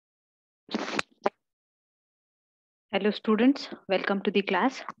Hello students, welcome to the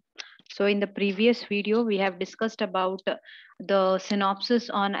class. So in the previous video, we have discussed about the synopsis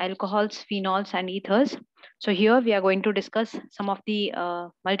on alcohols, phenols and ethers. So here we are going to discuss some of the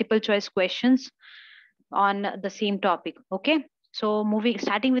multiple choice questions on the same topic. Okay. So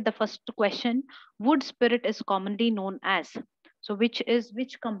starting with the first question, wood spirit is commonly known as. So which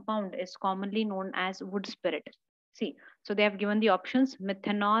compound is commonly known as wood spirit? See, so they have given the options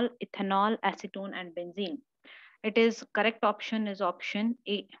methanol, ethanol, acetone and benzene. It is correct option is option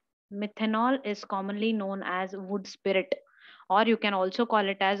A. Methanol is commonly known as wood spirit, or you can also call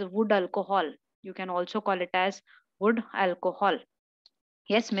it as wood alcohol. You can also call it as wood alcohol.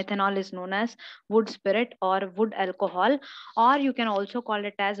 Yes, methanol is known as wood spirit or wood alcohol, or you can also call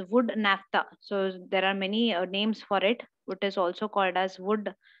it as wood naphtha. So there are many names for it. It is also called as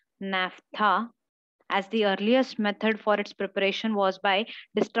wood naphtha, as the earliest method for its preparation was by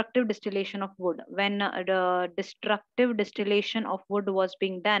destructive distillation of wood. When the destructive distillation of wood was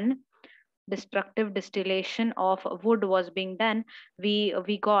being done, destructive distillation of wood was being done, we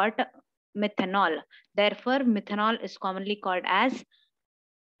got methanol. Therefore, methanol is commonly called as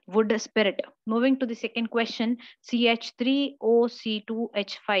wood spirit. Moving to the second question,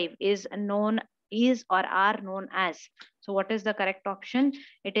 CH3OC2H5 is or are known as. So what is the correct option?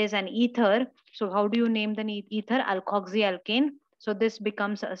 It is an ether. So how do you name the ether? Alkoxyalkane. So this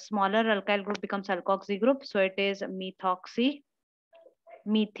becomes a smaller alkyl group becomes alkoxy group. So it is methoxy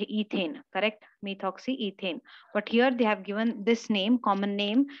ethane, correct? Methoxyethane. But here they have given this name, common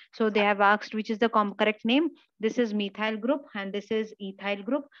name. So they have asked which is the correct name. This is methyl group and this is ethyl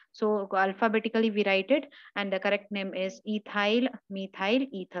group. So alphabetically we write it, and the correct name is ethyl methyl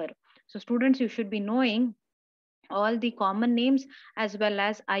ether. So students, you should be knowing all the common names as well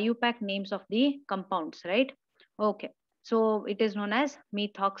as IUPAC names of the compounds, right? Okay. So it is known as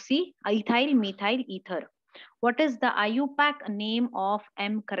ethyl methyl ether. What is the IUPAC name of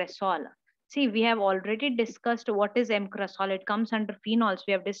M-cresol? See, we have already discussed what is M-cresol. It comes under phenols.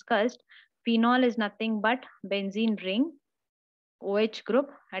 We have discussed phenol is nothing but benzene ring, OH group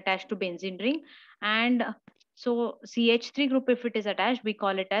attached to benzene ring. And so CH3 group, if it is attached, we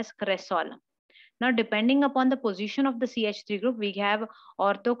call it as cresol. Now, depending upon the position of the CH3 group, we have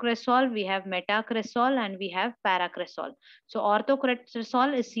orthocresol, we have metacresol, and we have paracresol. So,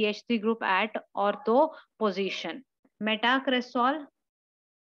 orthocresol is CH3 group at ortho position. Metacresol,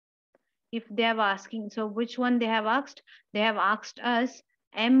 if they have asking, so which one they have asked? They have asked us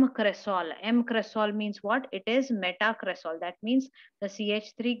M-cresol. M-cresol means what? It is metacresol. That means the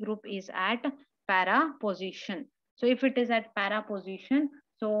CH3 group is at para position. So if it is at para position,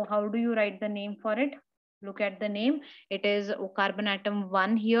 so how do you write the name for it? Look at the name. It is carbon atom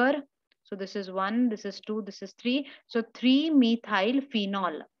 1 here. So this is 1, this is 2, this is 3. So 3-methyl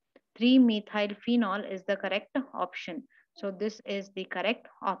phenol. 3-methyl phenol is the correct option. So this is the correct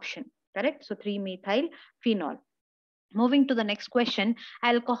option. Correct? So 3-methyl phenol. Moving to the next question,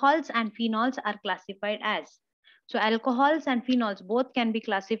 alcohols and phenols are classified as. So alcohols and phenols both can be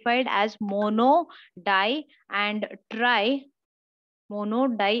classified as mono, di and tri, mono,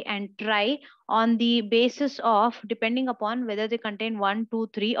 di and tri, on the basis of depending upon whether they contain 1, 2,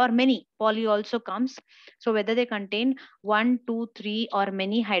 3 or many. Poly also comes. So whether they contain 1, 2, 3 or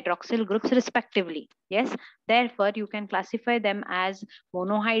many hydroxyl groups respectively. Yes. Therefore, you can classify them as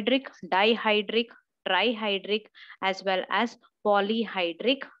monohydric, dihydric, trihydric as well as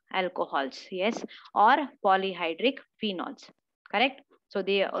polyhydric alcohols. Yes. Or polyhydric phenols. Correct. So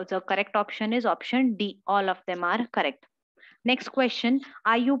the correct option is option D. All of them are correct. Next question,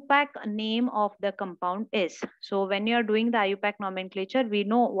 IUPAC name of the compound is. So when you are doing the IUPAC nomenclature, we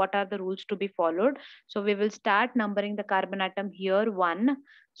know what are the rules to be followed. So we will start numbering the carbon atom here 1.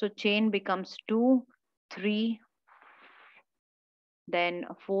 So chain becomes 2, 3, then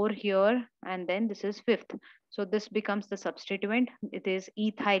 4 here, and then this is 5th. So this becomes the substituent. It is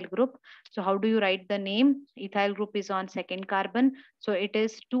ethyl group. So how do you write the name? Ethyl group is on second carbon. So it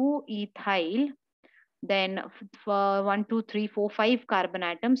is 2-ethyl. Then for 1, 2, 3, 4, 5 carbon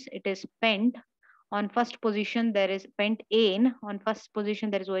atoms, it is pent. On first position, there is pentane. On first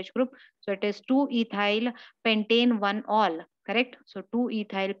position, there is OH group. So it is 2-ethyl pentane 1-all. Correct? So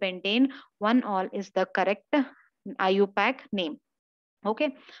 2-ethyl pentane 1-all is the correct IUPAC name.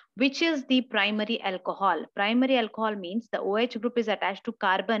 Okay. Which is the primary alcohol? Primary alcohol means the OH group is attached to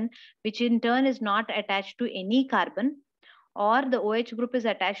carbon, which in turn is not attached to any carbon, or the OH group is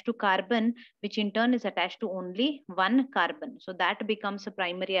attached to carbon, which in turn is attached to only one carbon. So that becomes a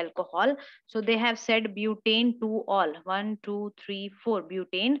primary alcohol. So they have said butane 2-all. 1, 2, 3, 4.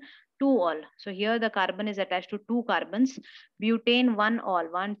 Butane 2-all. So here the carbon is attached to two carbons. Butane 1-all.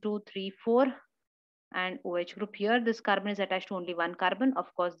 1, 2, 3, 4. and OH group. Here this carbon is attached to only one carbon.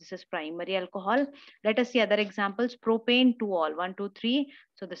 Of course, this is primary alcohol. Let us see other examples. Propane 2-ol, 1, 2, 3.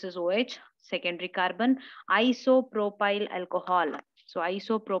 So this is OH, secondary carbon. Isopropyl alcohol. So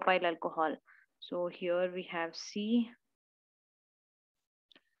isopropyl alcohol. So here we have C,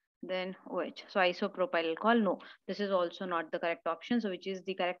 then OH. So isopropyl alcohol, no, this is also not the correct option. So which is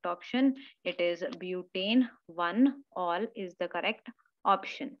the correct option? It is butane 1-ol is the correct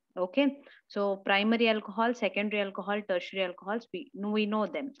option. Okay, so primary alcohol, secondary alcohol, tertiary alcohols, we know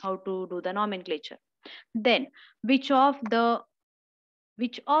them, how to do the nomenclature. Then which of the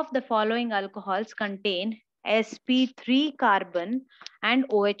following alcohols contain sp3 carbon and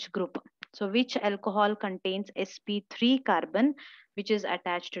OH group? So which alcohol contains sp3 carbon which is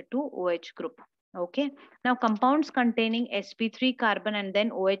attached to OH group? Okay, now compounds containing sp3 carbon and then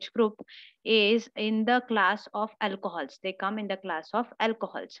OH group is in the class of alcohols. They come in the class of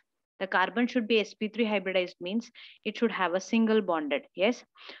alcohols. The carbon should be sp3 hybridized, means it should have a single bonded. Yes,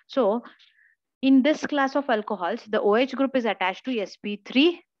 so in this class of alcohols, the OH group is attached to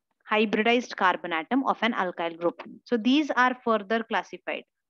sp3 hybridized carbon atom of an alkyl group. So these are further classified.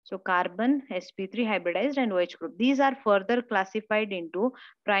 So carbon, sp3 hybridized and OH group. These are further classified into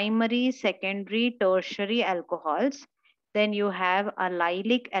primary, secondary, tertiary alcohols. Then you have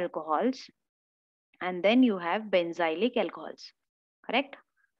allylic alcohols and then you have benzylic alcohols. Correct?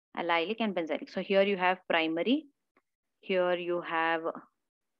 Allylic and benzylic. So here you have primary, here you have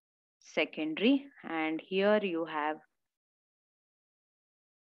secondary, and here you have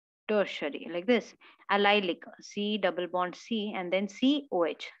tertiary, like this. Allylic, C double bond C and then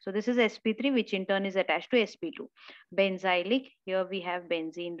COH. So this is sp3 which in turn is attached to sp2. Benzylic, here we have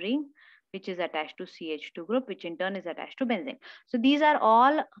benzene ring which is attached to CH2 group which in turn is attached to benzene. So these are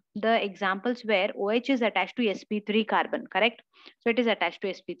all the examples where OH is attached to sp3 carbon, correct? So it is attached to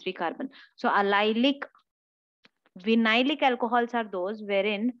sp3 carbon. So allylic vinylic alcohols are those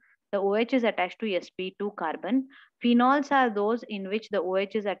wherein the OH is attached to sp2 carbon. Phenols are those in which the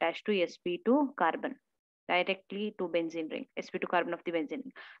OH is attached to sp2 carbon directly to benzene ring, sp2 carbon of the benzene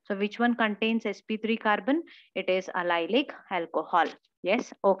ring. So which one contains sp3 carbon? It is allylic alcohol.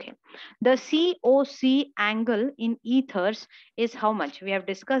 Yes, okay. The COC angle in ethers is how much? We have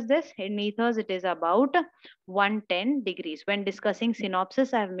discussed this. In ethers, it is about 110 degrees. When discussing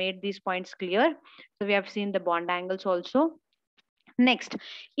synopsis, I have made these points clear. So we have seen the bond angles also. Next,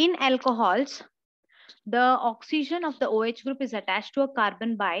 in alcohols, the oxygen of the OH group is attached to a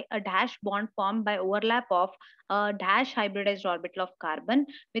carbon by a dash bond formed by overlap of a dash hybridized orbital of carbon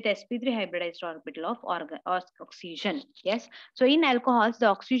with sp3 hybridized orbital of oxygen. Yes. So in alcohols, the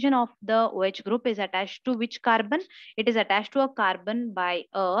oxygen of the OH group is attached to which carbon? It is attached to a carbon by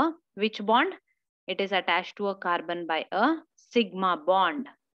a which bond? It is attached to a carbon by a sigma bond.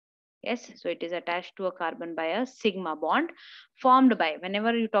 Yes, so it is attached to a carbon by a sigma bond formed by,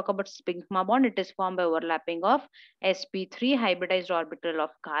 whenever you talk about sigma bond, it is formed by overlapping of sp3 hybridized orbital of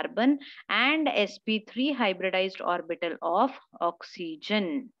carbon and sp3 hybridized orbital of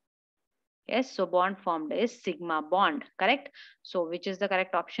oxygen. Yes, so bond formed is sigma bond, correct? So which is the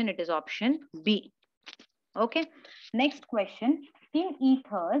correct option? It is option B. Okay, next question. In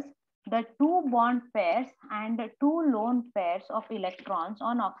ethers, the two bond pairs and the two lone pairs of electrons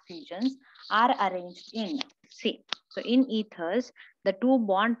on oxygens are arranged in. See, so in ethers, the two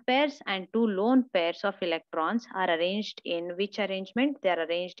bond pairs and two lone pairs of electrons are arranged in which arrangement? They are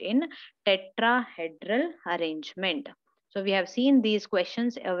arranged in tetrahedral arrangement. So we have seen these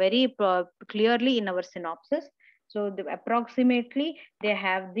questions very clearly in our synopsis. So approximately they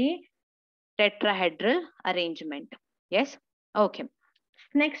have the tetrahedral arrangement. Yes. Okay.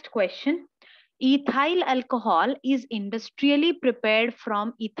 Next question. Ethyl alcohol is industrially prepared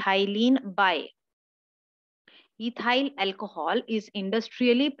from ethylene by. Ethyl alcohol is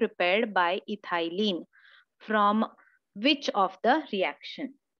industrially prepared by ethylene from which of the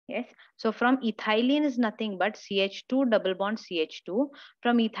reaction? Yes. So from ethylene is nothing but CH2 double bond CH2.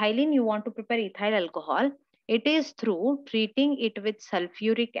 From ethylene you want to prepare ethyl alcohol. It is through treating it with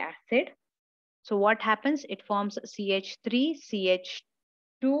sulfuric acid. So what happens? It forms CH3,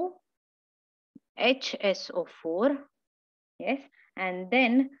 CH2, HSO4. Yes. And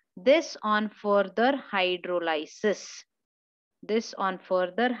then this on further hydrolysis.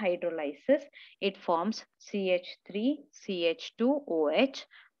 It forms CH3, CH2OH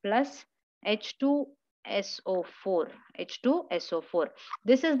plus H2SO4.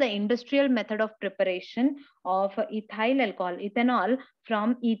 This is the industrial method of preparation of ethyl alcohol, ethanol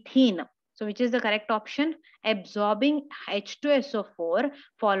from ethene. So which is the correct option? Absorbing H2SO4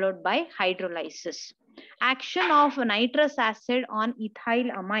 followed by hydrolysis. Action of nitrous acid on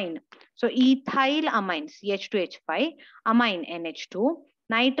ethyl amine. So ethyl amine CH2H5, amine NH2,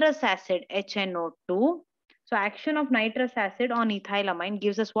 nitrous acid HNO2. So action of nitrous acid on ethyl amine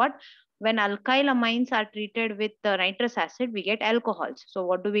gives us what? When alkyl amines are treated with nitrous acid, we get alcohols. So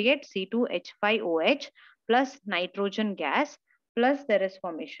what do we get? C2H5OH plus nitrogen gas plus there is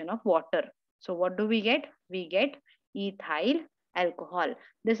formation of water. So what do we get? We get ethyl alcohol.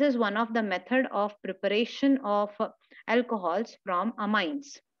 This is one of the method of preparation of alcohols from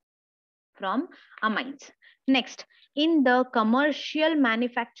amines. Next, in the commercial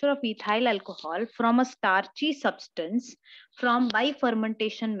manufacture of ethyl alcohol from a starchy substance from by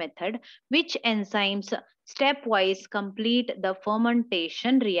fermentation method, which enzymes stepwise complete the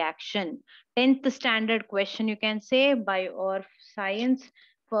fermentation reaction? 10th standard question, you can say, by or science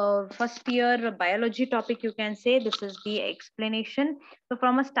for first year biology topic, you can say this is the explanation. So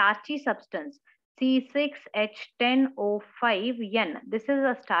from a starchy substance, C6H10O5N. This is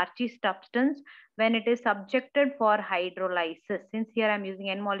a starchy substance when it is subjected for hydrolysis. Since here I am using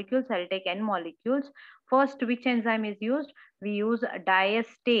N molecules, I will take N molecules. First, which enzyme is used? We use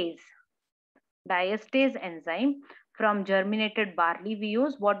diastase. Diastase enzyme. From germinated barley we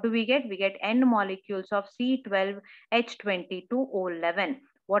use. What do we get? We get N molecules of C12H22O11.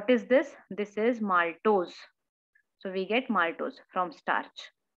 What is this? This is maltose. So we get maltose from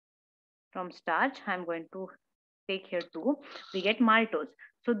starch. From starch, I'm going to take here 2. We get maltose.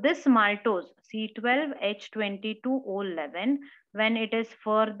 So this maltose C12H22O11, when it is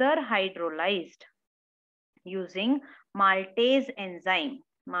further hydrolyzed using maltase enzyme,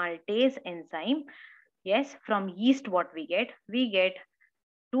 yes, from yeast what we get? We get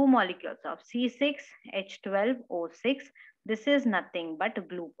 2 molecules of C6H12O6. This is nothing but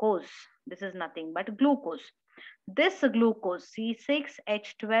glucose. This glucose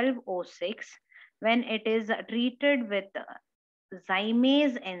C6H12O6, when it is treated with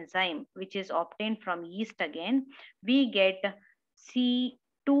zymase enzyme, which is obtained from yeast again, we get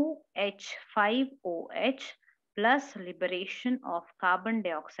C2H5OH plus liberation of carbon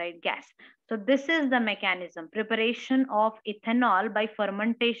dioxide gas. So this is the mechanism, preparation of ethanol by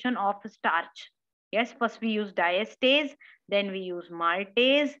fermentation of starch. Yes, first we use diastase, then we use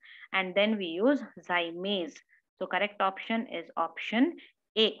maltase, and then we use zymase. So correct option is option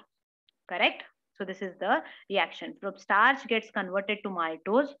A. Correct? So this is the reaction. From starch gets converted to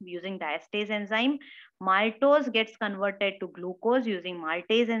maltose using diastase enzyme. Maltose gets converted to glucose using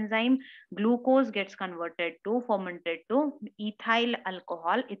maltase enzyme. Glucose gets converted to fermented to ethyl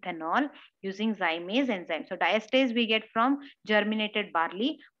alcohol, ethanol using zymase enzyme. So diastase we get from germinated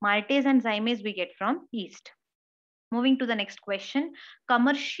barley. Maltase and zymase we get from yeast. Moving to the next question.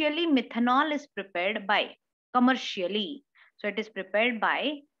 Commercially, methanol is prepared by, commercially. So it is prepared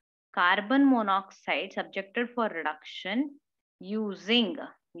by carbon monoxide subjected for reduction using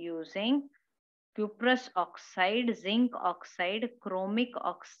cuprous oxide, zinc oxide, chromic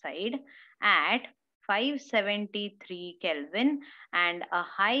oxide at 573 Kelvin and a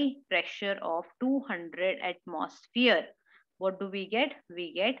high pressure of 200 atmosphere. What do we get?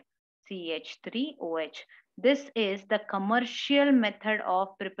 We get CH3OH. This is the commercial method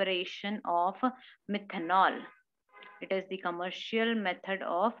of preparation of methanol. It is the commercial method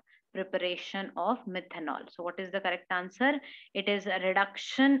of preparation of methanol. So what is the correct answer? It is a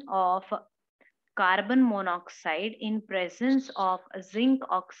reduction of carbon monoxide in presence of zinc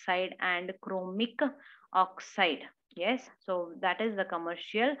oxide and chromic oxide. Yes, so that is the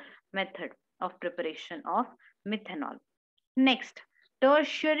commercial method of preparation of methanol. Next,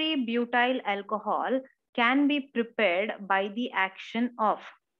 tertiary butyl alcohol can be prepared by the action of.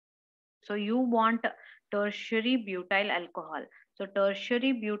 So you want tertiary butyl alcohol. So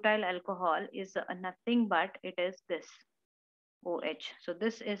tertiary butyl alcohol is nothing but it is this OH. So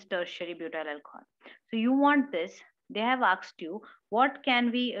this is tertiary butyl alcohol. So you want this. They have asked you what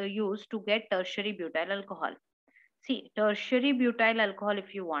can we use to get tertiary butyl alcohol. See, tertiary butyl alcohol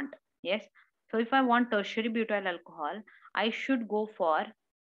if you want. Yes. So if I want tertiary butyl alcohol, I should go for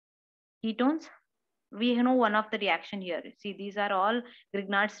ketones. We know one of the reaction here. See, these are all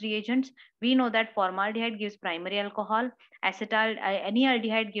Grignard's reagents. We know that formaldehyde gives primary alcohol, acetal, any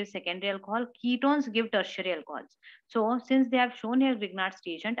aldehyde gives secondary alcohol, ketones give tertiary alcohols. So since they have shown here Grignard's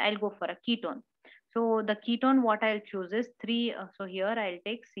reagent, I'll go for a ketone. So the ketone what I'll choose is 3. So here I'll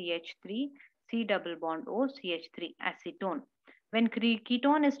take CH3, C double bond O, CH3, acetone. When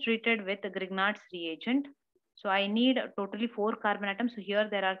ketone is treated with Grignard's reagent, so I need totally 4 carbon atoms. So here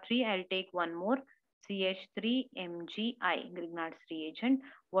there are 3. I'll take one more. CH3MgI, Grignard's reagent.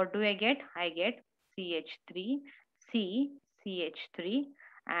 What do I get? I get CH3, C, CH3,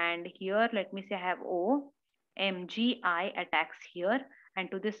 and here let me say I have O, MgI attacks here,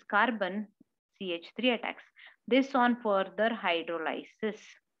 and to this carbon CH3 attacks. This on further hydrolysis,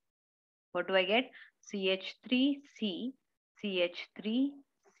 what do I get? CH3C, CH3,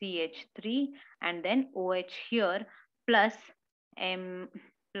 CH3, and then OH here plus M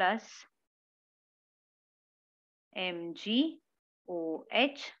plus MgOH.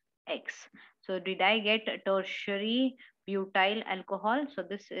 So did I get tertiary butyl alcohol? So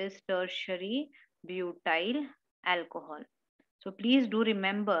this is tertiary butyl alcohol. So please do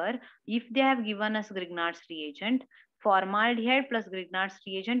remember, if they have given us Grignard's reagent, formaldehyde plus Grignard's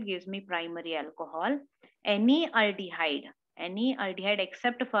reagent gives me primary alcohol. Any aldehyde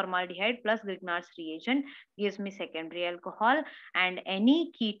except formaldehyde plus Grignard's reagent gives me secondary alcohol, and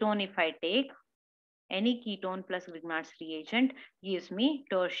any ketone if I take, any ketone plus Grignard's reagent gives me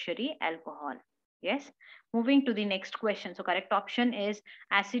tertiary alcohol. Yes. Moving to the next question. So correct option is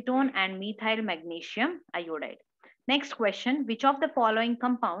acetone and methyl magnesium iodide. Next question, which of the following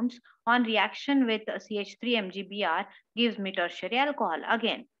compounds on reaction with CH3MgBr gives me tertiary alcohol?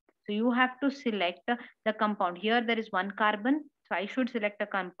 Again, so you have to select the compound. Here there is one carbon. So I should select a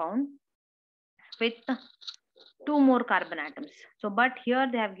compound with two more carbon atoms. So, but here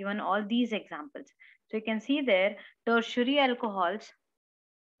they have given all these examples. So you can see there, tertiary alcohols,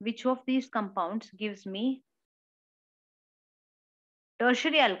 which of these compounds gives me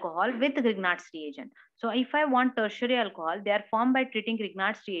tertiary alcohol with Grignard's reagent. So if I want tertiary alcohol, they are formed by treating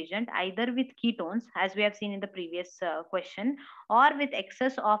Grignard's reagent either with ketones, as we have seen in the previous question, or with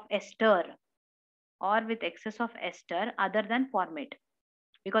excess of ester, other than formate,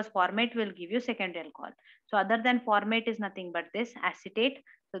 because formate will give you secondary alcohol. So other than formate is nothing but this acetate.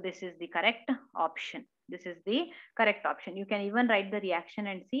 So this is the correct option. This is the correct option. You can even write the reaction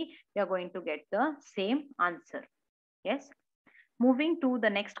and see you are going to get the same answer. Yes. Moving to the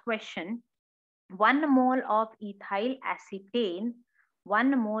next question. 1 mole of ethyl acetane,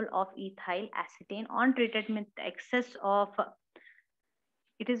 1 mole of ethyl acetane on treated with excess of,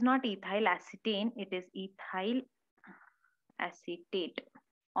 it is not ethyl acetane, it is ethyl acetate,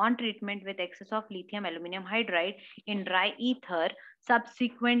 on treatment with excess of lithium aluminum hydride in dry ether,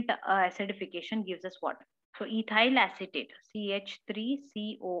 subsequent acidification gives us what? So ethyl acetate,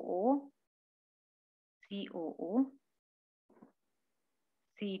 CH3COO, COO,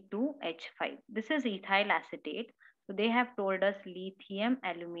 C2H5. This is ethyl acetate. So they have told us lithium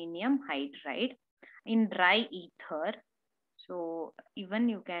aluminum hydride in dry ether. So even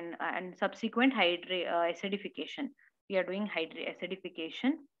you can, and subsequent acidification. We are doing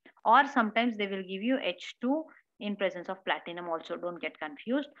acidification, or sometimes they will give you H2 in presence of platinum also. Don't get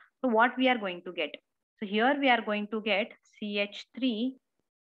confused. So what we are going to get? So here we are going to get CH3,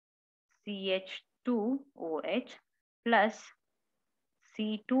 CH2OH plus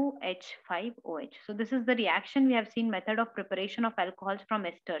C2H5OH. So this is the reaction we have seen, method of preparation of alcohols from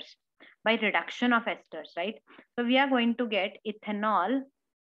esters by reduction of esters, right? So we are going to get ethanol,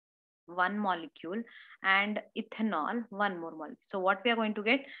 one molecule, and ethanol, one more molecule. So what we are going to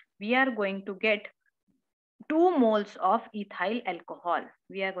get? We are going to get 2 moles of ethyl alcohol.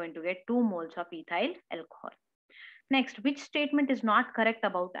 We are going to get 2 moles of ethyl alcohol. Next, which statement is not correct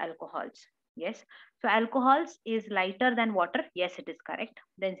about alcohols? Yes. So alcohols is lighter than water. Yes, it is correct.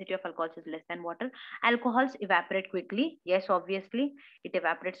 Density of alcohols is less than water. Alcohols evaporate quickly. Yes, obviously, it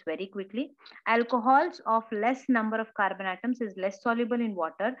evaporates very quickly. Alcohols of less number of carbon atoms is less soluble in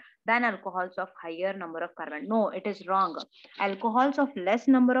water than alcohols of higher number of carbon. No, it is wrong. Alcohols of less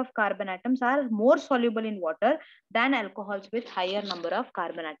number of carbon atoms are more soluble in water than alcohols with higher number of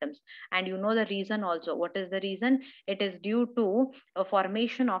carbon atoms. And you know the reason also. What is the reason? It is due to a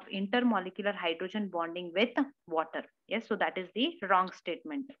formation of intermolecular hydrogen bonding with water. Yes, so that is the wrong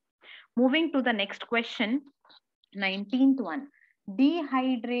statement. Moving to the next question, 19th one.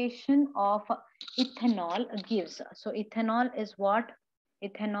 Dehydration of ethanol gives. So ethanol is what?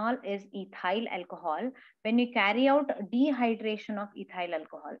 Ethanol is ethyl alcohol. When you carry out dehydration of ethyl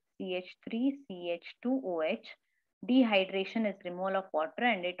alcohol, CH3CH2OH, dehydration is removal of water,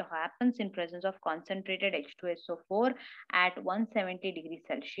 and it happens in presence of concentrated H2SO4 at 170 degrees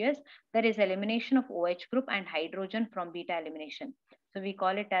Celsius. There is elimination of OH group and hydrogen from beta elimination. So we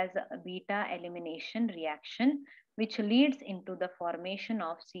call it as a beta elimination reaction, which leads into the formation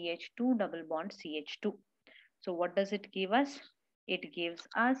of CH2 double bond CH2. So what does it give us? It gives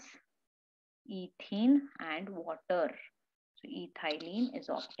us ethene and water. So ethylene is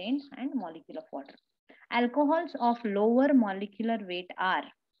obtained and molecule of water. Alcohols of lower molecular weight are,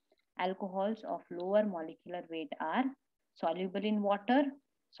 alcohols of lower molecular weight are soluble in water,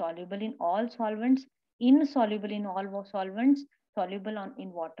 soluble in all solvents, insoluble in all solvents, soluble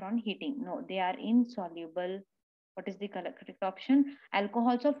in water on heating. No, they are insoluble. What is the correct option?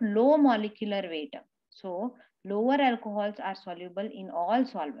 Alcohols of low molecular weight. So lower alcohols are soluble in all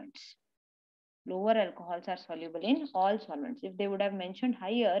solvents. Lower alcohols are soluble in all solvents. If they would have mentioned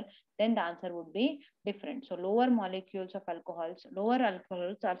higher, then the answer would be different. So lower molecules of alcohols, lower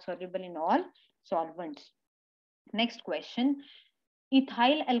alcohols are soluble in all solvents. Next question.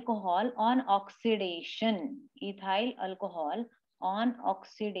 Ethyl alcohol on oxidation. Ethyl alcohol on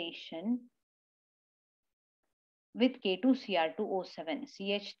oxidation with K2Cr2O7,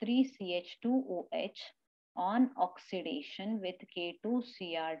 CH3CH2OH on oxidation with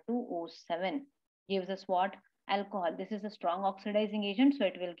K2Cr2O7 gives us what? Alcohol. This is a strong oxidizing agent, so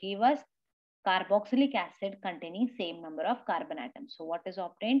it will give us carboxylic acid containing same number of carbon atoms. So what is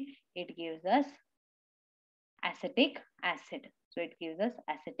obtained? It gives us acetic acid. So it gives us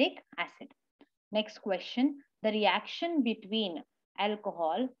acetic acid. Next question. The reaction between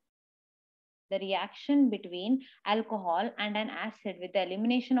alcohol and an acid with the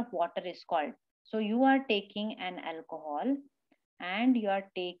elimination of water is called. So you are taking an alcohol and you are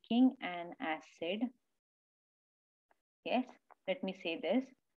taking an acid. Yes, let me say this.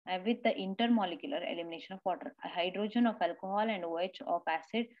 With the intermolecular elimination of water, a hydrogen of alcohol and OH of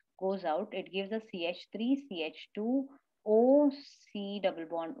acid goes out. It gives us CH3, CH2, O, C double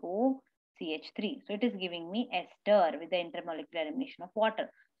bond O, CH3. So it is giving me ester with the intermolecular elimination of water.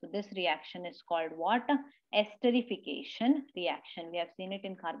 So this reaction is called what? Esterification reaction. We have seen it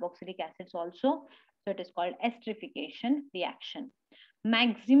in carboxylic acids also. So it is called esterification reaction.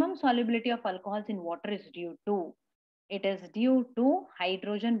 Maximum solubility of alcohols in water is due to, it is due to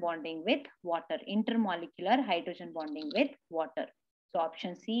hydrogen bonding with water, intermolecular hydrogen bonding with water. So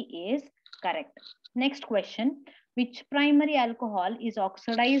option C is correct. Next question. Which primary alcohol is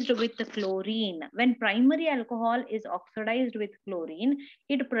oxidized with chlorine? When primary alcohol is oxidized with chlorine,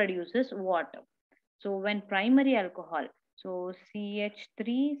 it produces what? So when primary alcohol, so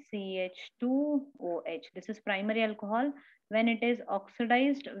CH3, CH2OH, this is primary alcohol. When it is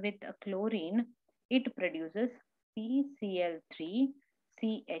oxidized with chlorine, it produces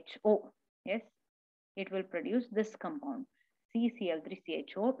CCl3CHO. Yes, it will produce this compound,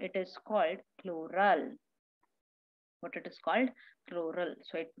 CCl3CHO. It is called chloral. What it is called? Chloral.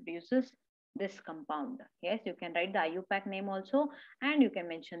 So it produces this compound. Yes, you can write the IUPAC name also, and you can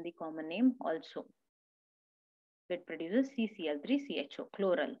mention the common name also. So it produces CCl3CHO,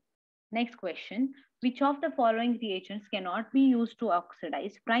 chloral. Next question. Which of the following reagents cannot be used to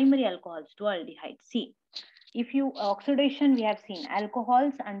oxidize primary alcohols to aldehydes? See, if you oxidation, we have seen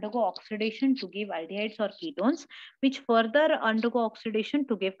alcohols undergo oxidation to give aldehydes or ketones, which further undergo oxidation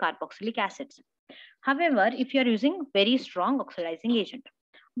to give carboxylic acids. However, if you are using very strong oxidizing agent,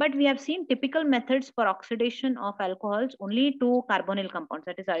 but we have seen typical methods for oxidation of alcohols only to carbonyl compounds,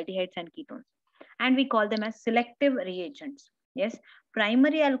 that is aldehydes and ketones, and we call them as selective reagents. Yes,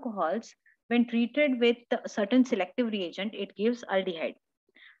 primary alcohols, when treated with certain selective reagent, it gives aldehyde,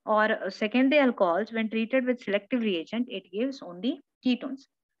 or secondary alcohols, when treated with selective reagent, it gives only ketones.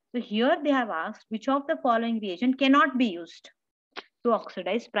 So here they have asked which of the following reagent cannot be used to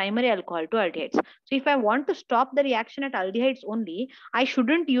oxidize primary alcohol to aldehydes. So if I want to stop the reaction at aldehydes only, I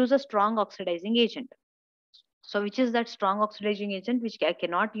shouldn't use a strong oxidizing agent. So which is that strong oxidizing agent which I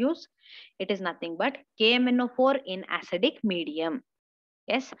cannot use? It is nothing but KMNO4 in acidic medium.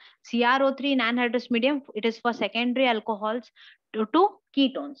 Yes, CrO3 in anhydrous medium, it is for secondary alcohols to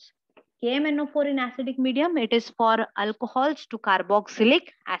ketones. KMNO4 in acidic medium, it is for alcohols to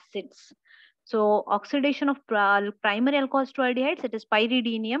carboxylic acids. So oxidation of primary alcohols to aldehydes, it is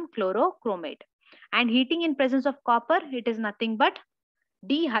pyridinium chlorochromate. And heating in presence of copper, it is nothing but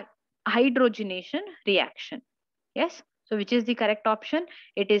dehydrogenation reaction. Yes, so which is the correct option?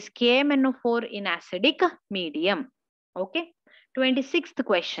 It is KMNO4 in acidic medium. Okay. 26th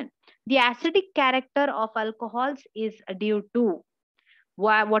question. The acidic character of alcohols is due to,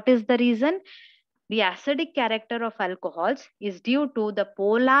 what is the reason? The acidic character of alcohols is due to the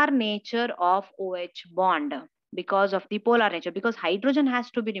polar nature of OH bond. Because of the polar nature, because hydrogen has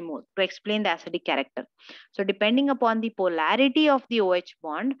to be removed to explain the acidic character. So depending upon the polarity of the OH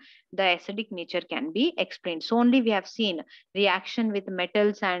bond, the acidic nature can be explained. So only we have seen reaction with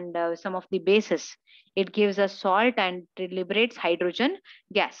metals and some of the bases. It gives us salt and it liberates hydrogen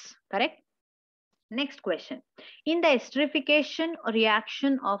gas. Correct? Next question. In the esterification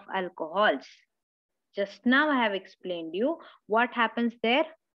reaction of alcohols, just now I have explained you what happens there.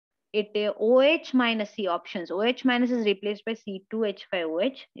 It OH minus C options. OH minus is replaced by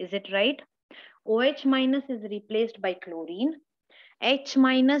C2H5OH. Is it right? OH minus is replaced by chlorine. H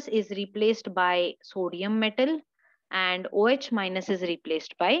minus is replaced by sodium metal. and OH minus is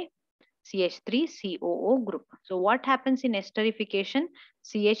replaced by CH3COO group. So what happens in esterification?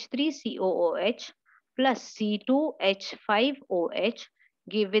 CH3COOH plus C2H5OH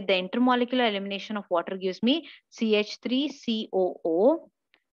give with the intermolecular elimination of water gives me CH3COO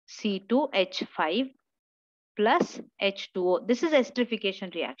C2H5 plus H2O. This is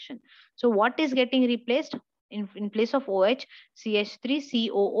esterification reaction. So what is getting replaced? In place of OH,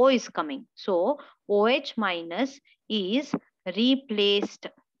 CH3COO is coming. So OH minus is replaced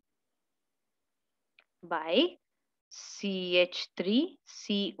by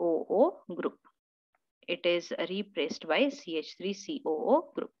CH3COO group. It is replaced by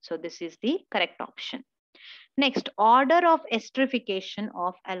CH3COO group. So this is the correct option. Next, order of esterification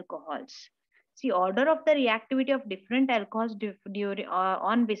of alcohols. See, order of the reactivity of different alcohols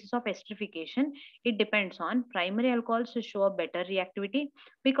on basis of esterification, it depends on primary alcohols to show a better reactivity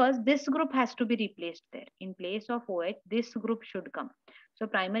because this group has to be replaced there. In place of OH, this group should come. So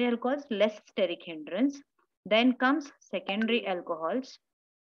primary alcohols, less steric hindrance. Then comes secondary alcohols.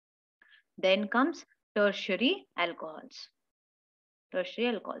 Then comes tertiary alcohols. Tertiary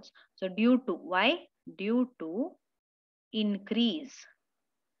alcohols. So due to, why? Due to increase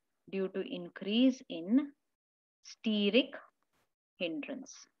in steric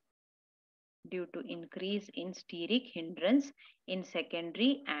hindrance. Due to increase in steric hindrance in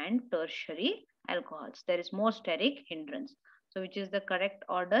secondary and tertiary alcohols. There is more steric hindrance. So which is the correct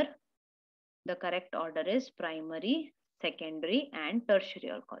order? The correct order is primary, secondary and tertiary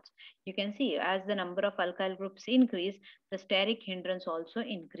alcohols. You can see as the number of alkyl groups increase, the steric hindrance also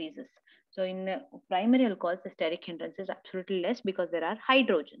increases. So in primary alcohols, the steric hindrance is absolutely less because there are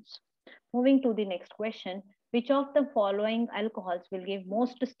hydrogens. Moving to the next question, which of the following alcohols will give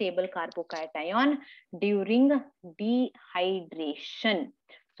most stable carbocation during dehydration?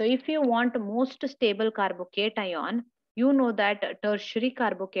 So if you want most stable carbocation, you know that tertiary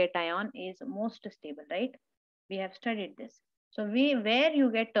carbocation is most stable, right? We have studied this. So where you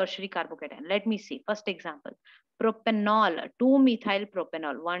get tertiary carbocation? Let me see. First example, propanol, 2-methyl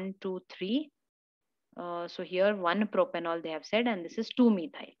propanol, 1, 2, 3. So here 1 propanol they have said, and this is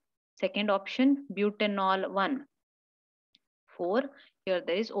 2-methyl. Second option, butanol 1, 4. Here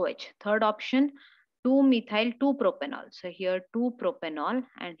there is OH. Third option, 2-methyl 2-propanol. So here 2-propanol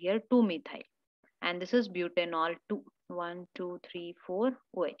and here 2-methyl. And this is butanol 2, 1, 2, 3, 4,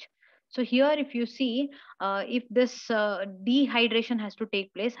 OH. So here if you see, if this dehydration has to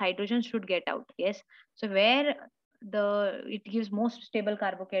take place, hydrogen should get out. Yes. So where it gives most stable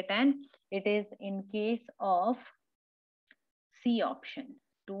carbocation, it is in case of C option,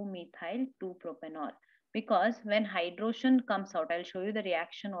 2-methyl 2-propanol. Because when hydrogen comes out, I'll show you the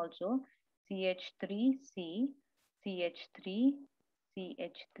reaction also. CH3C, CH3,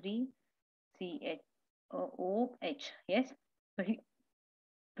 CH3, CHOH. Yes. So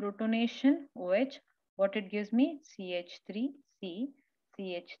protonation OH, what it gives me? CH3C,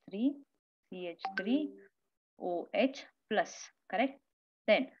 CH3, CH3, OH plus. Correct.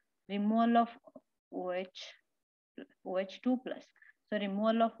 Then removal of OH2 plus. So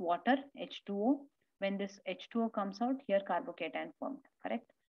removal of water, H2O. When this H2O comes out, here carbocation formed. Correct.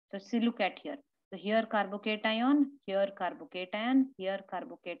 So see, look at here. So here carbocation, here carbocation, here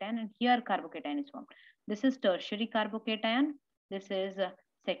carbocation, and here carbocation is formed. This is tertiary carbocation. This is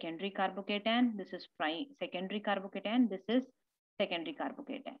secondary carbocation. This is secondary carbocation. This is secondary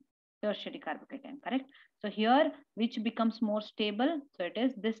carbocation. Tertiary carbocation. Correct. So here, which becomes more stable? So it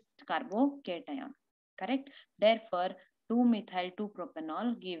is this carbocation. Correct. Therefore, 2-methyl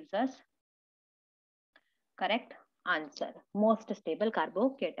 2-propanol gives us correct answer. Most stable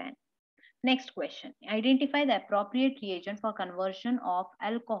carbocation. Next question. Identify the appropriate reagent for conversion of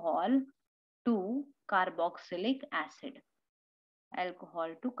alcohol to carboxylic acid.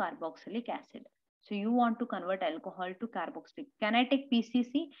 Alcohol to carboxylic acid. So you want to convert alcohol to carboxylic. Can I take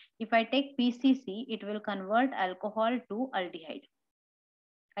PCC? If I take PCC, it will convert alcohol to aldehyde.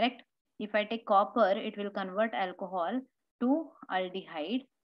 Correct? If I take copper, it will convert alcohol to aldehyde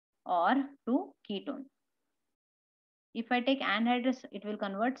or to ketone. If I take anhydrous, it will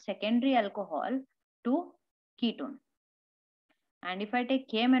convert secondary alcohol to ketone. And if I take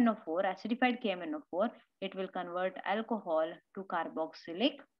KMNO4, acidified KMNO4, it will convert alcohol to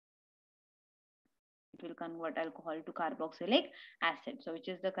carboxylic. It will convert alcohol to carboxylic acid. So which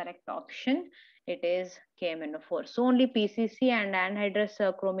is the correct option? It is KMNO4. So only PCC and anhydrous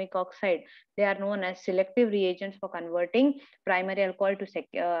chromic oxide, they are known as selective reagents for converting primary alcohol to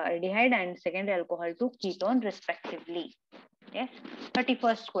aldehyde and secondary alcohol to ketone respectively. Yes.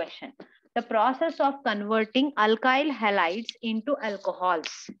 31st question. The process of converting alkyl halides into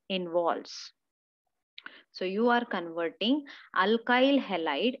alcohols involves. So you are converting alkyl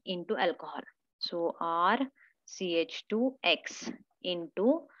halide into alcohol. So RCH2X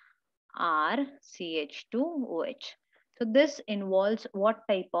into RCH2OH. So this involves what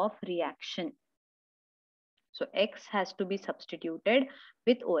type of reaction? So X has to be substituted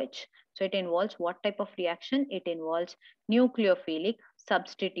with OH. So it involves what type of reaction? It involves nucleophilic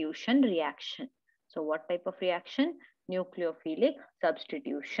substitution reaction. So what type of reaction? Nucleophilic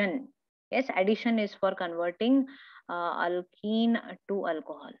substitution. Yes, addition is for converting alkene to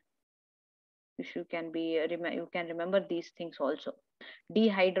alcohol. You can remember these things also.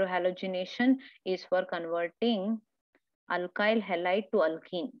 Dehydrohalogenation is for converting alkyl halide to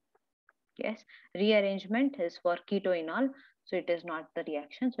alkene. Yes, rearrangement is for ketoenol. So it is not the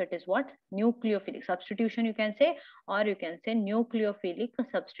reaction. So it is what? Nucleophilic substitution you can say, or you can say nucleophilic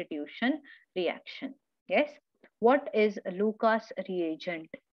substitution reaction. Yes. What is Lucas reagent?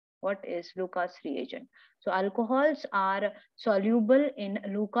 What is Lucas reagent? So alcohols are soluble in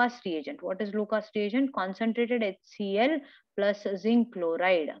Lucas reagent. What is Lucas reagent? Concentrated HCl plus zinc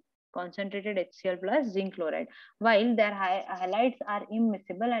chloride. Concentrated HCl plus zinc chloride, while their halides are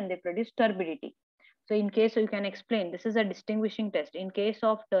immiscible and they produce turbidity. So in case, so you can explain, this is a distinguishing test. In case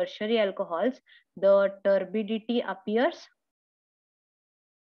of tertiary alcohols, the turbidity appears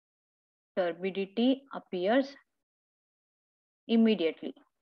immediately,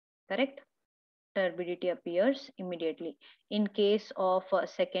 correct? Turbidity appears immediately. In case of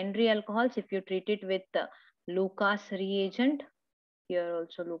secondary alcohols, if you treat it with Lucas reagent, here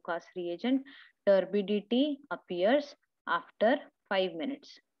also Lucas reagent, turbidity appears after 5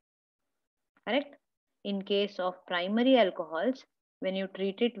 minutes, correct? In case of primary alcohols, when you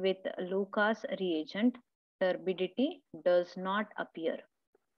treat it with Lucas reagent, turbidity doesn't appear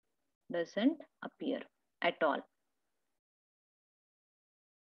at all.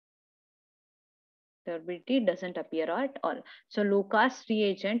 Turbidity doesn't appear at all. So Lucas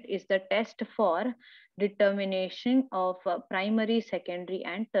reagent is the test for determination of primary, secondary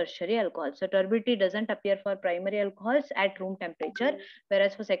and tertiary alcohols. So turbidity doesn't appear for primary alcohols at room temperature,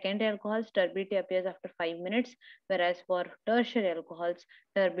 whereas for secondary alcohols turbidity appears after 5 minutes, whereas for tertiary alcohols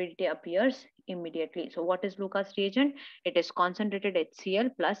turbidity appears immediately. So what is Lucas reagent? It is concentrated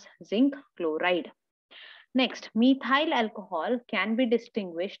HCl plus zinc chloride. Next, methyl alcohol can be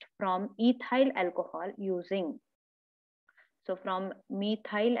distinguished from ethyl alcohol using. So from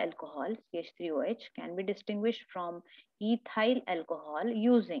methyl alcohol, CH3OH, can be distinguished from ethyl alcohol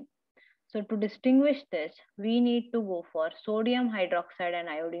using. So to distinguish this, we need to go for sodium hydroxide and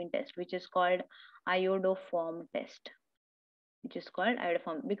iodine test, which is called iodoform test.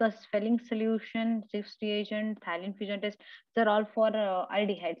 Because Fehling solution, Schiff's reagent, Thallium fusion test, they're all for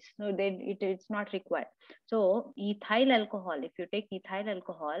aldehydes, so it's not required. So ethyl alcohol, if you take ethyl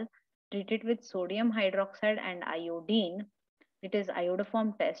alcohol, treat it with sodium hydroxide and iodine, it is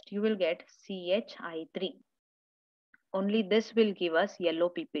iodoform test, you will get CHI3. Only this will give us yellow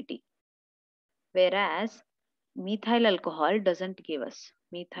PPT, whereas methyl alcohol doesn't give us.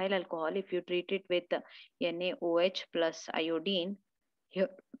 Methyl alcohol, if you treat it with NaOH plus iodine, here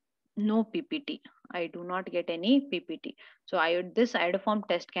no PPT. I do not get any PPT. So this iodoform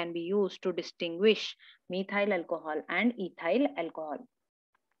test can be used to distinguish methyl alcohol and ethyl alcohol.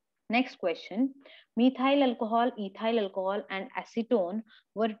 Next question. Methyl alcohol, ethyl alcohol and acetone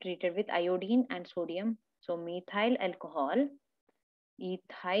were treated with iodine and sodium. So methyl alcohol,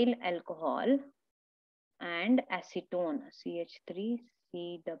 ethyl alcohol and acetone, CH3,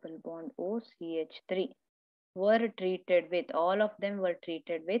 C double bond O, CH3, were treated with, all of them were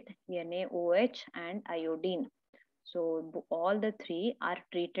treated with NaOH and iodine. So all the three are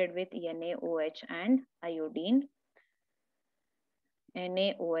treated with NaOH and iodine.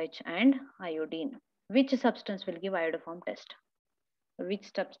 NaOH and iodine. Which substance will give iodoform test? Which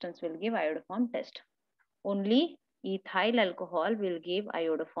substance will give iodoform test? Only ethyl alcohol will give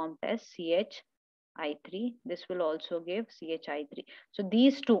iodoform test, CHI3. This will also give CHI3. So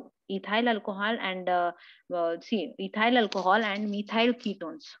these two, ethyl alcohol and ethyl alcohol and methyl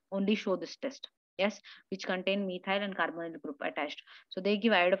ketones only show this test. Yes, which contain methyl and carbonyl group attached. So they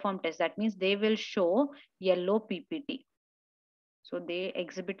give iodoform test. That means they will show yellow PPT. So they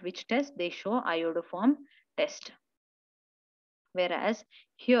exhibit which test? They show iodoform test. Whereas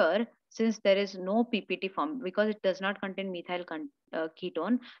here, since there is no PPT form, because it does not contain methyl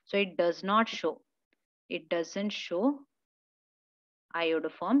ketone, so it does not show. It doesn't show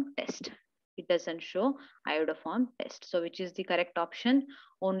iodoform test. It doesn't show iodoform test. So which is the correct option?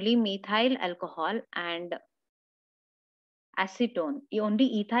 Only methyl alcohol and acetone.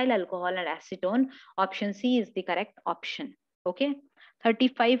 Only ethyl alcohol and acetone. Option C is the correct option. Okay.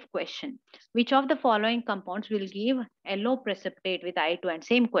 35 question. Which of the following compounds will give yellow precipitate with I2? And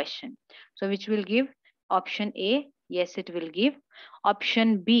same question. So which will give? Option A, yes, it will give.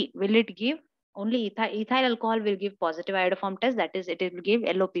 Option B, will it give? Only ethyl alcohol will give positive iodoform test, that is, it will give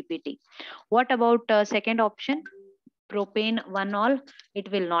yellow PPT. What about second option? Propane 1-ol,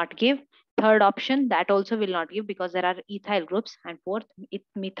 it will not give. Third option, that also will not give because there are ethyl groups. And fourth,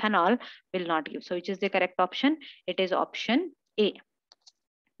 methanol will not give. So which is the correct option? It is option A.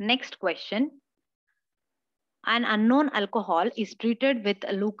 Next question. An unknown alcohol is treated with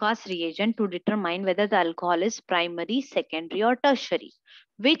Lucas reagent to determine whether the alcohol is primary, secondary, or tertiary.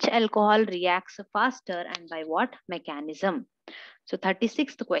 Which alcohol reacts faster and by what mechanism? So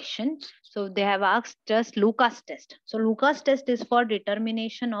 36th question. So they have asked just Lucas test. So Lucas test is for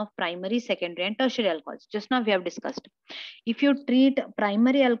determination of primary, secondary, and tertiary alcohols. Just now we have discussed. If you treat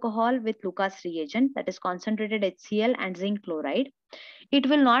primary alcohol with Lucas reagent, that is concentrated HCl and zinc chloride, it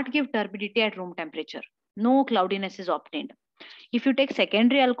will not give turbidity at room temperature. No cloudiness is obtained. If you take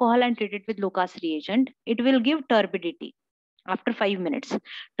secondary alcohol and treat it with Lucas reagent, it will give turbidity after 5 minutes.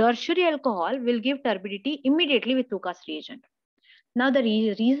 Tertiary alcohol will give turbidity immediately with Lucas reagent. Now the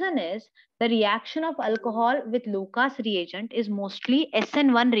reason is the reaction of alcohol with Lucas reagent is mostly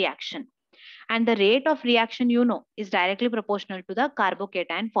SN1 reaction. And the rate of reaction, you know, is directly proportional to the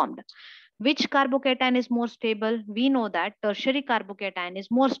carbocation formed. Which carbocation is more stable? We know that tertiary carbocation is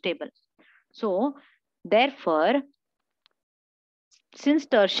more stable. So therefore, since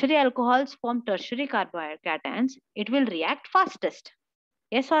tertiary alcohols form tertiary carbocations, it will react fastest.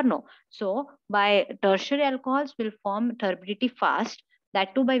 Yes or no? So by tertiary alcohols will form turbidity fast.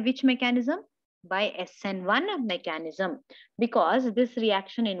 That too by which mechanism? By SN1 mechanism, because this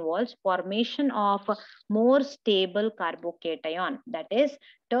reaction involves formation of more stable carbocation, that is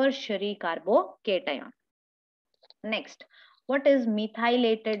tertiary carbocation. Next, what is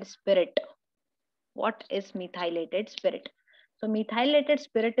methylated spirit? What is methylated spirit? So methylated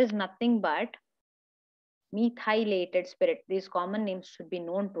spirit is nothing but methylated spirit. These common names should be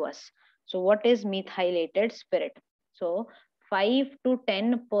known to us. So what is methylated spirit? So 5 to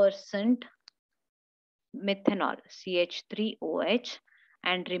 10% methanol, CH3OH,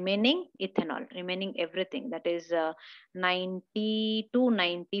 and remaining ethanol, remaining everything, that is 90 to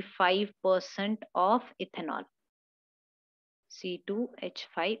 95% of ethanol,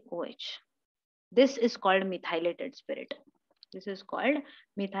 C2H5OH. This is called methylated spirit. This is called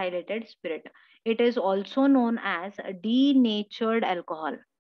methylated spirit. It is also known as denatured alcohol.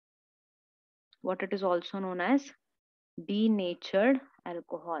 What it is also known as? Denatured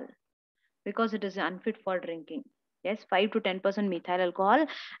alcohol, because it is unfit for drinking. Yes, 5 to 10% methyl alcohol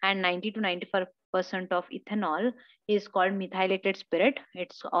and 90 to 95% of ethanol is called methylated spirit.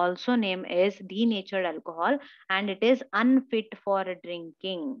 Its also name is denatured alcohol, and it is unfit for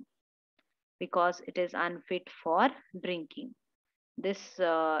drinking because it is unfit for drinking. This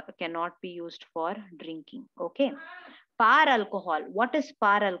cannot be used for drinking. Okay. Par alcohol. What is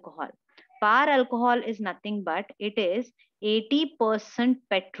par alcohol? Par alcohol is nothing but it is 80%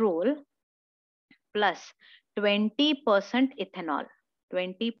 petrol plus 20% ethanol.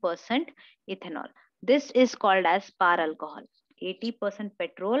 20% ethanol. This is called as par alcohol. 80%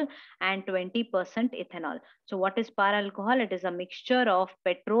 petrol and 20% ethanol. So what is par alcohol? It is a mixture of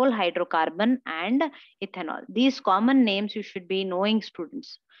petrol, hydrocarbon, and ethanol. These common names you should be knowing,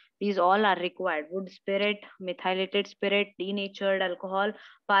 students. These all are required. Wood spirit, methylated spirit, denatured alcohol,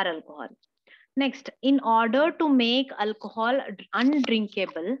 par alcohol. Next, in order to make alcohol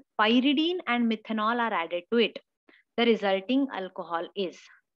undrinkable, pyridine and methanol are added to it. The resulting alcohol is,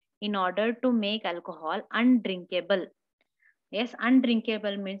 in order to make alcohol undrinkable. Yes,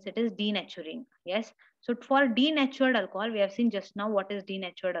 undrinkable means it is denaturing. Yes. So for denatured alcohol, we have seen just now what is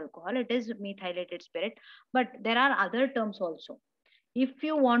denatured alcohol. It is methylated spirit. But there are other terms also. If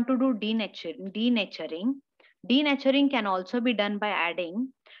you want to do denaturing can also be done by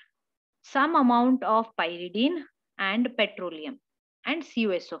adding some amount of pyridine and petroleum and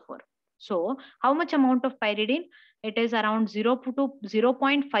CuSO4. So how much amount of pyridine? It is around 0 to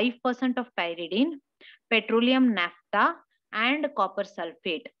 0.5% of pyridine, petroleum naphtha, and copper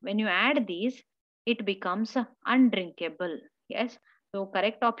sulfate. When you add these, it becomes undrinkable. Yes. So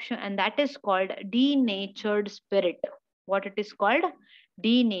correct option, and that is called denatured spirit. What it is called?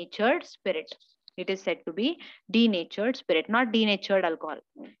 Denatured spirit. It is said to be denatured spirit, not denatured alcohol.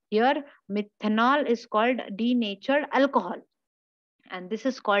 Here, methanol is called denatured alcohol, and this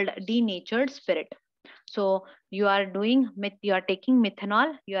is called denatured spirit. So you are taking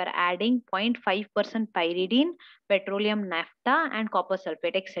methanol, you are adding 0.5% pyridine, petroleum naphtha, and copper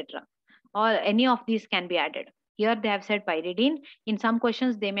sulfate, etc. Or any of these can be added. Here they have said pyridine. In some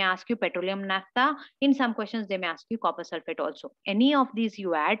questions, they may ask you petroleum naphtha. In some questions, they may ask you copper sulfate also. Any of these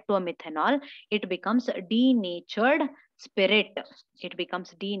you add to a methanol, it becomes denatured spirit. It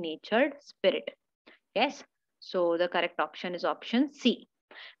becomes denatured spirit. Yes. So the correct option is option C.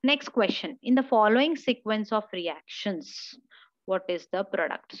 Next question. In the following sequence of reactions, what is the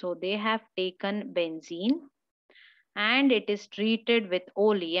product? So they have taken benzene and it is treated with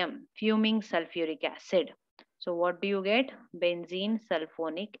oleum, fuming sulfuric acid. So what do you get? Benzene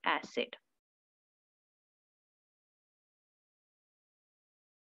sulfonic acid.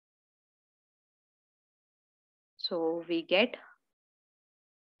 So we get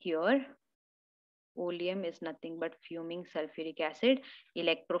here oleum is nothing but fuming sulfuric acid,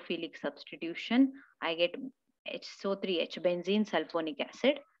 electrophilic substitution. I get HSO3H, benzene sulfonic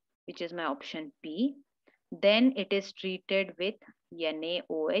acid, which is my option P. Then it is treated with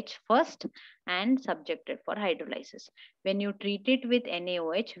NaOH first and subjected for hydrolysis. When you treat it with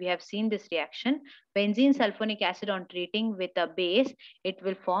NaOH, we have seen this reaction. Benzene sulfonic acid on treating with a base, it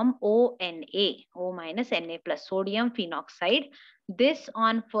will form ONA, O minus Na plus, sodium phenoxide. This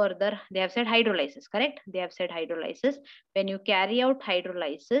on further, they have said hydrolysis, correct? They have said hydrolysis. When you carry out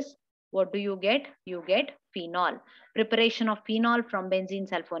hydrolysis, what do you get? You get phenol. Preparation of phenol from benzene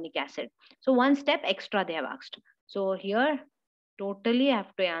sulfonic acid. So one step extra they have asked. So here totally I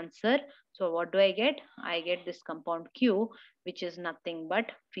have to answer. So what do I get? I get this compound Q, which is nothing but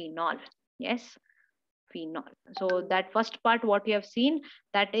phenol. Yes, phenol. So that first part what we have seen,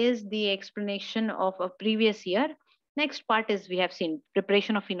 that is the explanation of a previous year. Next part is we have seen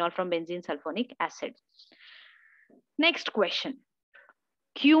preparation of phenol from benzene sulfonic acid. Next question.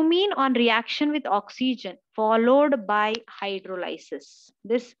 Cumene on reaction with oxygen followed by hydrolysis.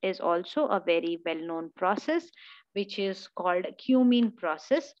 This is also a very well-known process which is called cumene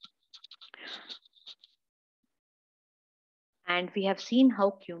process. And we have seen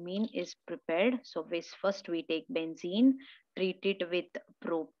how cumene is prepared. So first we take benzene, treat it with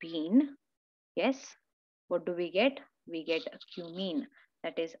propene. Yes. What do we get? We get cumene,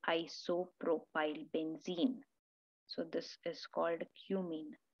 that is isopropyl benzene. So this is called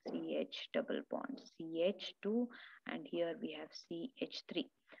cumene, CH double bond, CH2, and here we have CH3.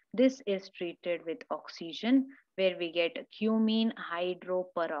 This is treated with oxygen where we get cumene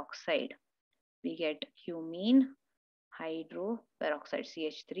hydroperoxide. We get cumene hydroperoxide,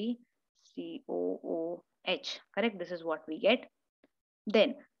 CH3, COOH, correct? This is what we get.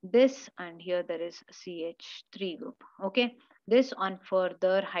 Then this, and here there is CH3 group, okay? This on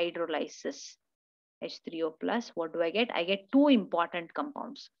further hydrolysis, H3O plus, what do I get? I get two important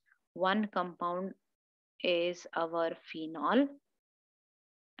compounds. One compound is our phenol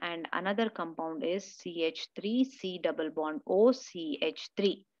and another compound is CH3, C double bond O,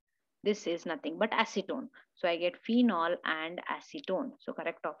 CH3. This is nothing but acetone. So I get phenol and acetone. So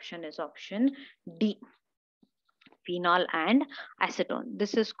correct option is option D. Phenol and acetone.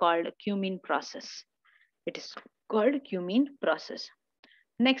 This is called cumene process. It is called cumene process.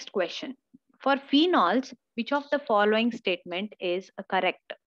 Next question. For phenols, which of the following statement is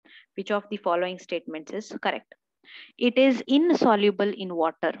correct? Which of the following statements is correct? It is insoluble in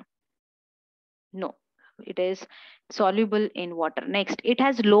water. No, it is soluble in water. Next, it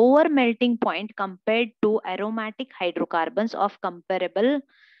has lower melting point compared to aromatic hydrocarbons of comparable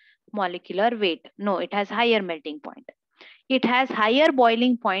molecular weight. No, it has higher melting point. It has higher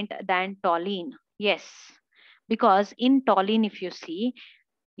boiling point than toluene. Yes, because in toluene, if you see,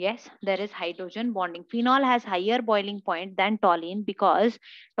 yes, there is hydrogen bonding. Phenol has higher boiling point than toluene because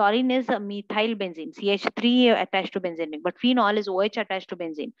toluene is a methyl benzene, CH3 attached to benzene, but phenol is OH attached to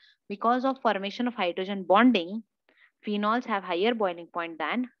benzene. Because of formation of hydrogen bonding, phenols have higher boiling point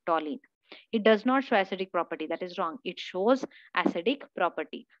than toluene. It does not show acidic property. That is wrong. It shows acidic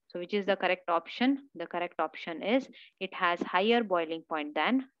property. So which is the correct option? The correct option is it has higher boiling point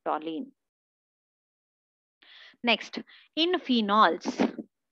than toluene. Next, in phenols,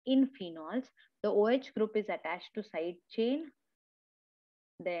 the OH group is attached to side chain.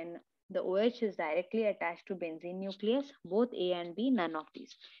 Then the OH is directly attached to benzene nucleus. Both A and B, none of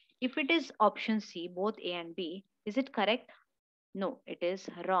these. If it is option C, both A and B, is it correct? No, it is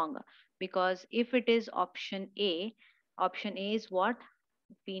wrong. Because if it is option A is what?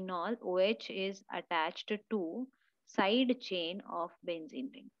 Phenol, OH is attached to side chain of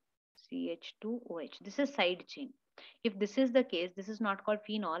benzene ring. CH2OH. This is side chain. If this is the case, this is not called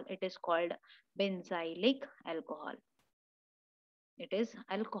phenol, it is called benzylic alcohol. It is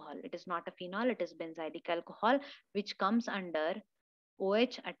alcohol. It is not a phenol, it is benzylic alcohol, which comes under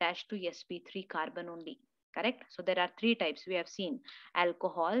OH attached to sp3 carbon only. Correct? So there are three types we have seen: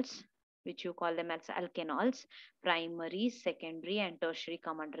 alcohols, which you call them as alkanols. Primary, secondary, and tertiary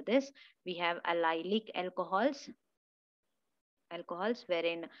come under this. We have allylic alcohols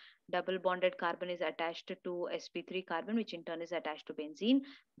wherein double bonded carbon is attached to sp3 carbon, which in turn is attached to benzene.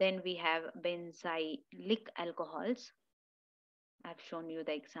 Then we have benzylic alcohols. I've shown you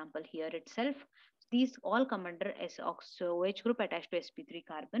the example here itself. These all come under OH group attached to sp3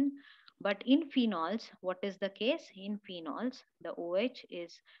 carbon. But in phenols, what is the case? In phenols, the OH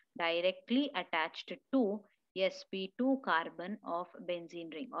is directly attached to sp2 carbon of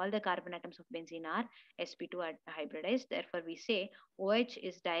benzene ring. All the carbon atoms of benzene are sp2 hybridized. Therefore, we say OH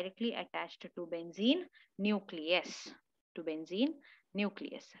is directly attached to benzene nucleus. To benzene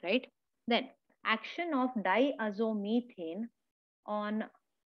nucleus, right? Then action of diazomethane on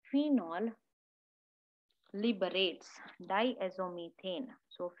phenol liberates diazomethane.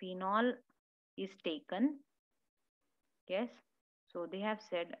 So phenol is taken. Yes. So they have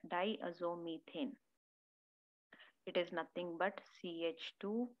said diazomethane. It is nothing but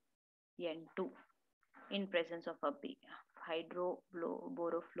CH2N2 in presence of a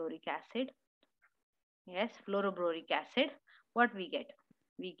hydroborofluoric acid. Yes, fluoroboric acid. What we get?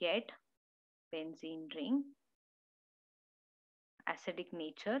 We get benzene ring, acidic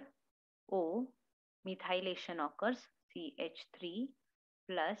nature, O, methylation occurs, CH3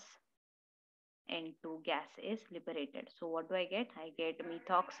 plus N2 gas is liberated. So what do I get? I get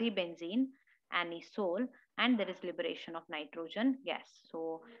methoxybenzene, anisole, and there is liberation of nitrogen gas.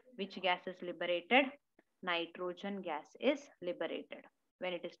 So which gas is liberated? Nitrogen gas is liberated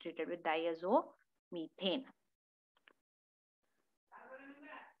when it is treated with diazomethane.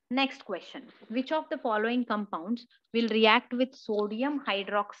 Next question. Which of the following compounds will react with sodium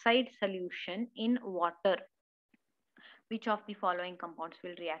hydroxide solution in water? Which of the following compounds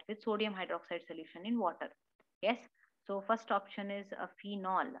will react with sodium hydroxide solution in water? Yes. So first option is a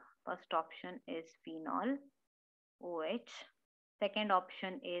phenol. First option is phenol, OH. Second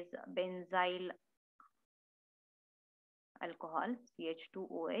option is benzyl alcohol,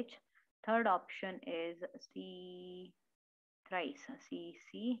 CH2OH. Third option is thrice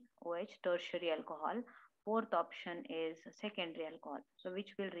CCOH, tertiary alcohol. Fourth option is secondary alcohol. So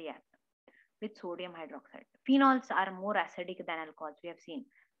which will react with sodium hydroxide? Phenols are more acidic than alcohols. We have seen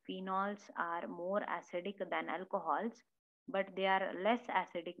phenols are more acidic than alcohols, but they are less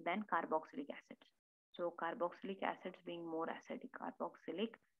acidic than carboxylic acids. So carboxylic acids being more acidic,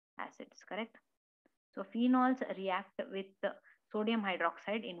 carboxylic acids, correct? So phenols react with sodium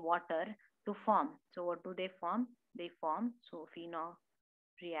hydroxide in water to form. So what do they form? They form, so phenol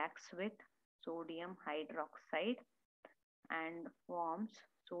reacts with sodium hydroxide and forms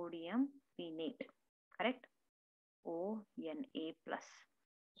sodium phenate, correct? ONA plus,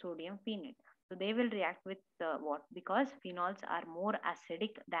 sodium phenate. So they will react with what? Because phenols are more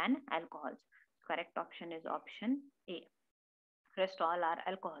acidic than alcohols. Correct option is option A. Rest all are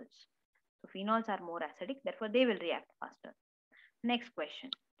alcohols. So phenols are more acidic, therefore they will react faster. Next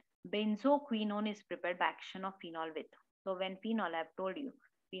question. Benzoquinone is prepared by action of phenol with. So when phenol, I've told you,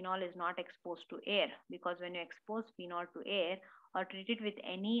 phenol is not exposed to air, because when you expose phenol to air or treat it with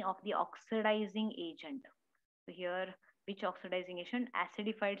any of the oxidizing agent. So here, which oxidizing agent?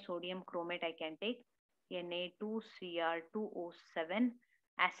 Acidified sodium chromate I can take, Na2Cr2O7,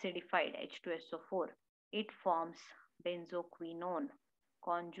 acidified H2SO4. It forms benzoquinone.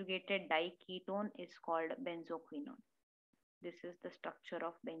 Conjugated diketone is called benzoquinone. This is the structure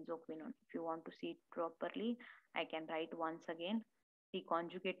of benzoquinone. If you want to see it properly, I can write once again. The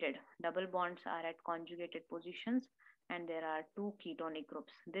conjugated double bonds are at conjugated positions and there are two ketonic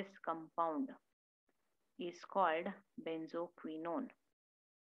groups. This compound is called benzoquinone.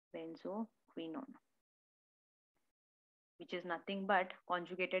 Benzoquinone, which is nothing but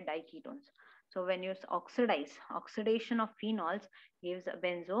conjugated diketones. So when you oxidize, oxidation of phenols gives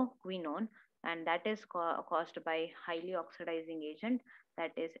benzoquinone, and that is caused by highly oxidizing agent,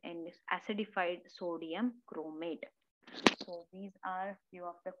 that is an acidified sodium chromate. So these are few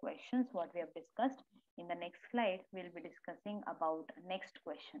of the questions what we have discussed. In the next slide, we'll be discussing about next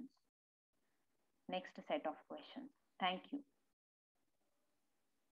questions, next set of questions. Thank you.